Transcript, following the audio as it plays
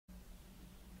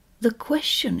The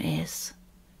question is,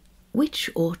 which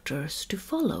authors to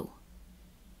follow?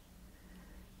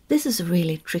 This is a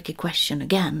really tricky question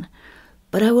again,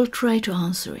 but I will try to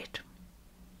answer it.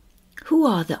 Who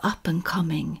are the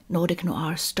up-and-coming Nordic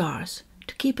Noir stars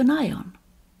to keep an eye on?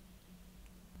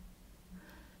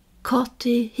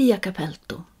 Kati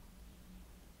Hiekkapelto.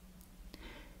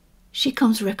 She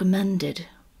comes recommended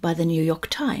by the New York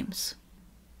Times.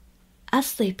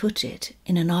 As they put it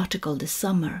in an article this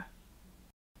summer,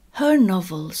 her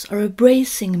novels are a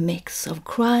bracing mix of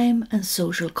crime and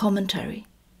social commentary.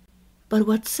 But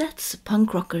what sets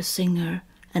punk rocker singer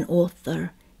and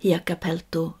author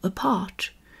Hiekkapelto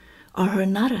apart are her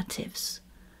narratives,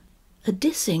 a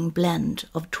dizzying blend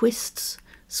of twists,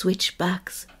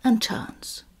 switchbacks and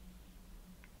turns.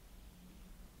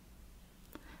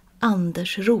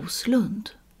 Anders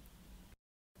Roslund.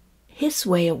 His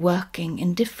way of working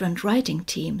in different writing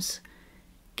teams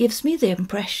gives me the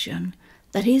impression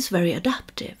that he is very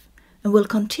adaptive and will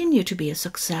continue to be a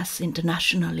success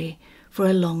internationally for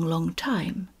a long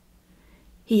time.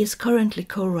 He is currently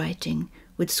co-writing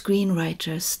with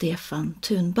screenwriter Stefan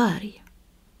Thunberg.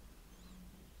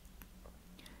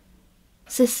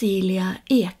 Cecilia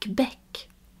Ekbäck.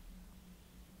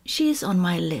 She is on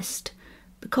my list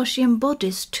because she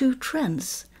embodies two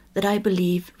trends that I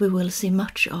believe we will see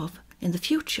much of in the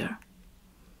future.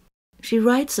 She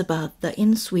writes about the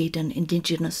in Sweden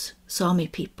indigenous Sami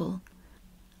people,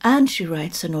 and she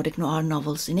writes her Nordic Noir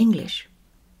novels in English.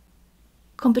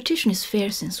 Competition is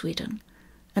fierce in Sweden,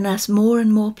 and as more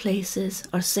and more places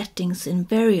are settings in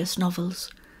various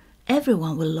novels,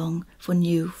 everyone will long for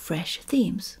new, fresh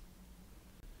themes.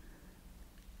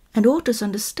 And authors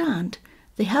understand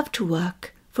they have to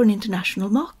work for an international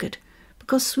market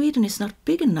because Sweden is not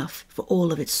big enough for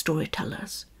all of its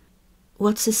storytellers.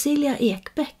 What Cecilia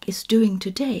Ekbäck is doing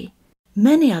today,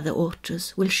 many other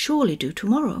authors will surely do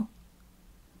tomorrow.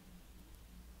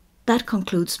 That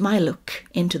concludes my look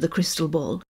into the crystal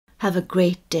ball. Have a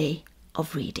great day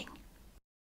of reading.